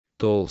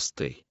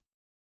толстый,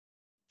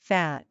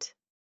 fat,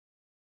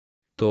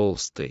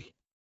 толстый,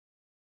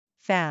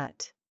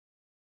 fat,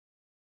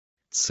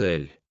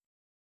 цель,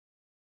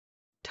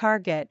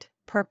 target,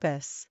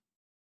 purpose,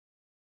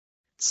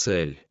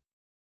 цель,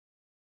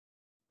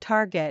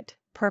 target,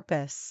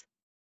 purpose,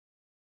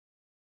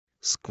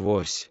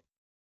 сквозь,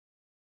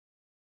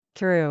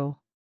 through,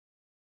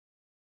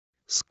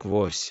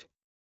 сквозь,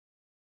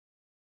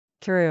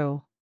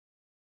 through,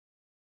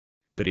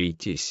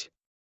 прийтись,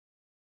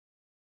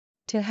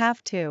 to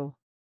have to,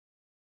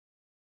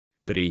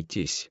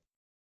 прийтись,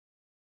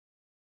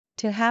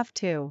 to have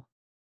to,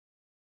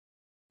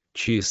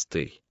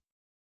 чистый,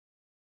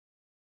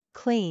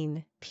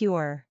 clean,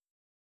 pure,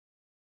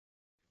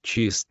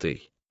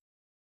 чистый,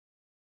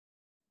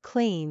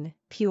 clean,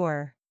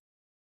 pure,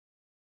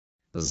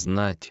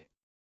 знать,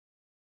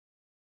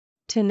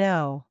 to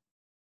know,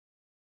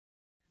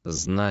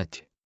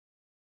 знать,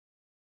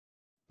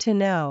 to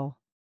know,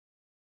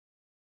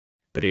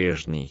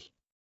 прежний,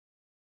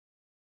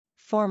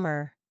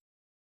 former,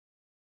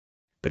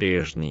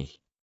 прежний,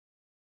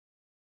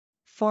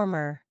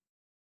 former,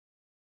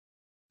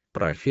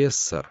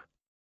 профессор,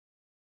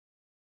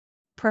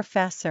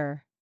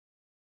 professor,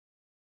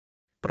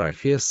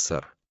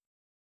 профессор,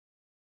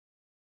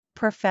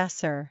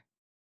 professor,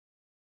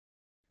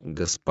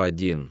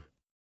 господин,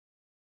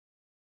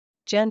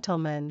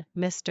 gentleman,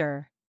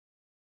 Mr.,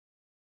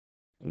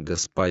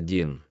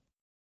 господин,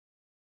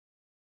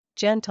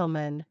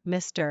 gentleman,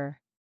 Mr.,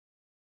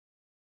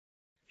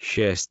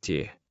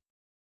 счастье,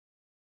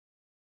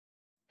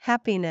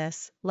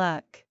 happiness,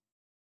 luck,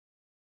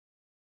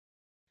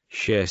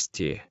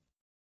 счастье,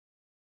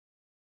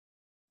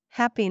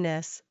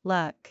 happiness,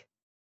 luck,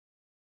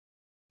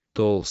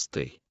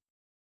 толстый,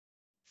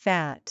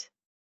 fat,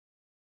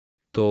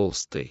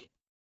 толстый,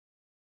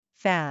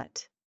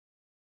 fat,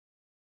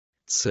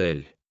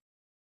 цель,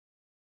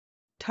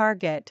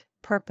 target,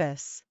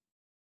 purpose,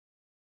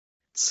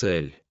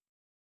 цель,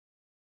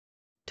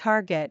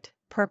 target,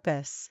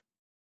 purpose,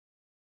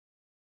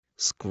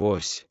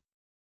 сквозь,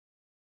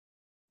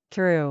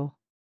 through,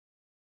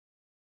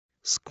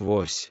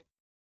 сквозь,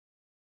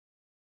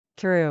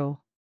 through,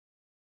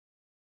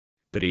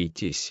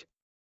 прийтись,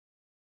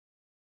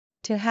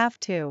 to have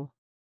to,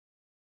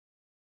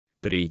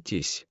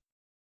 прийтись,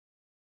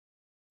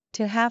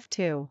 to have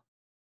to,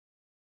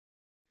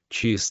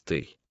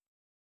 чистый,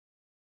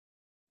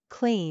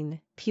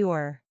 clean,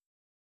 pure,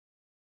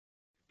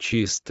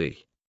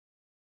 чистый,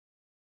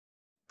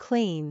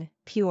 clean,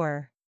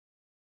 pure,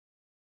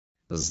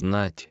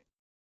 знать,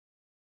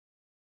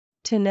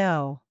 to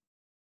know,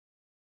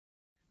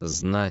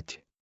 знать,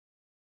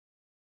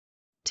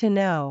 to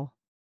know,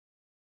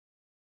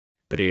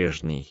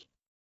 прежний,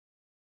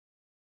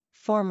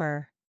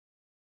 former,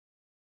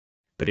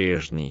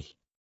 прежний,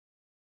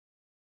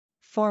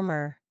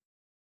 former,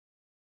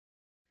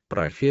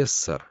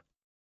 профессор,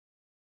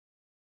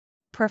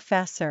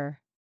 professor,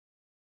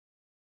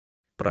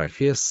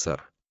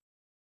 профессор,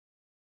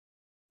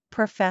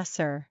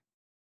 professor,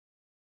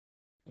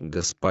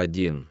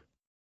 господин,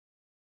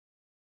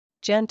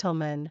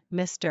 gentleman,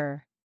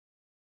 Mr.,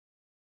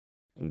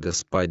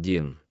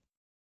 господин,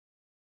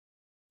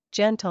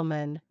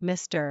 gentleman,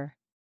 Mr.,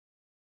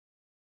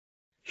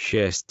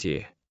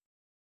 счастье,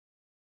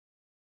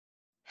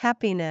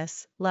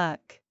 happiness,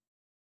 luck,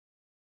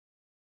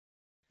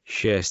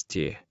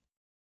 счастье,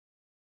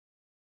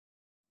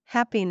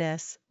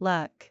 happiness,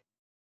 luck,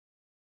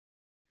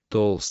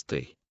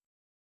 толстый,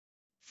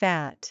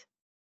 fat,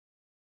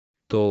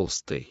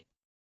 толстый,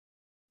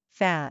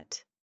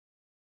 fat,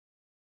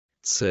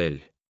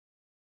 цель,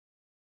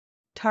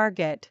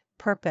 target,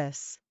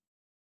 purpose,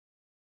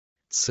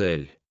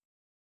 цель,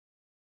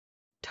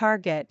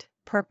 target,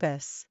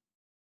 purpose,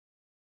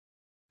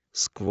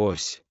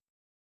 сквозь,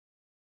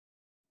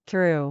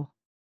 through,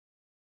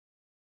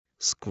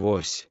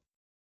 сквозь,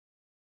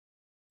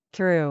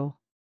 through,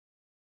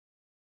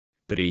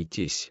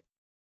 прийтись,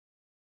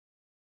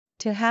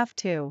 to have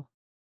to,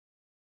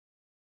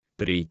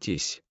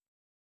 прийтись,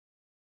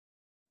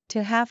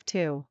 to have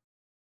to,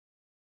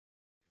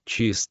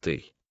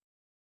 чистый,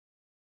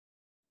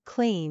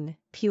 clean,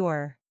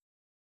 pure,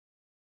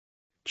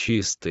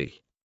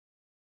 чистый,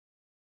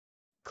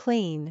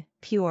 clean,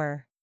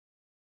 pure,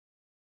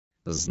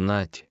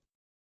 знать,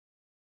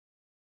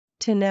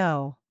 to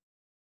know,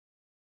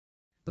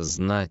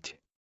 знать,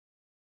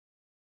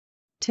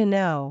 to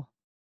know,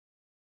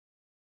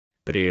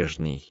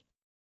 прежний,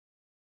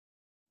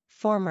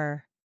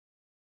 former,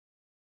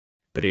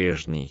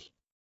 прежний,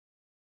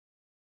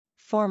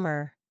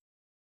 former,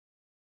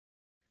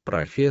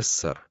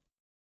 профессор,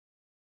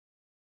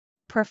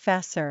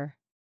 professor,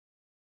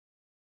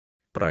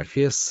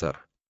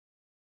 профессор,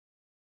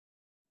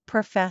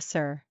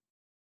 professor,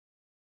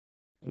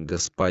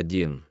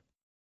 господин,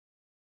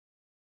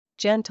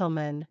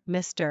 gentleman,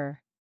 Mr.,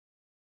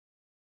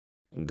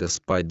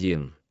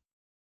 господин,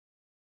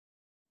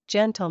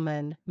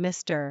 gentleman,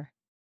 Mr.,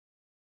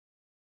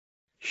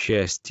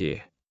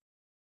 счастье,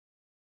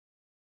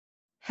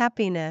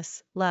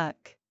 happiness,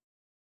 luck,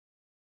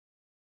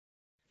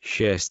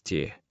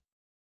 счастье,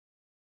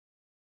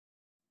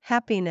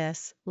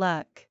 happiness,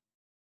 luck.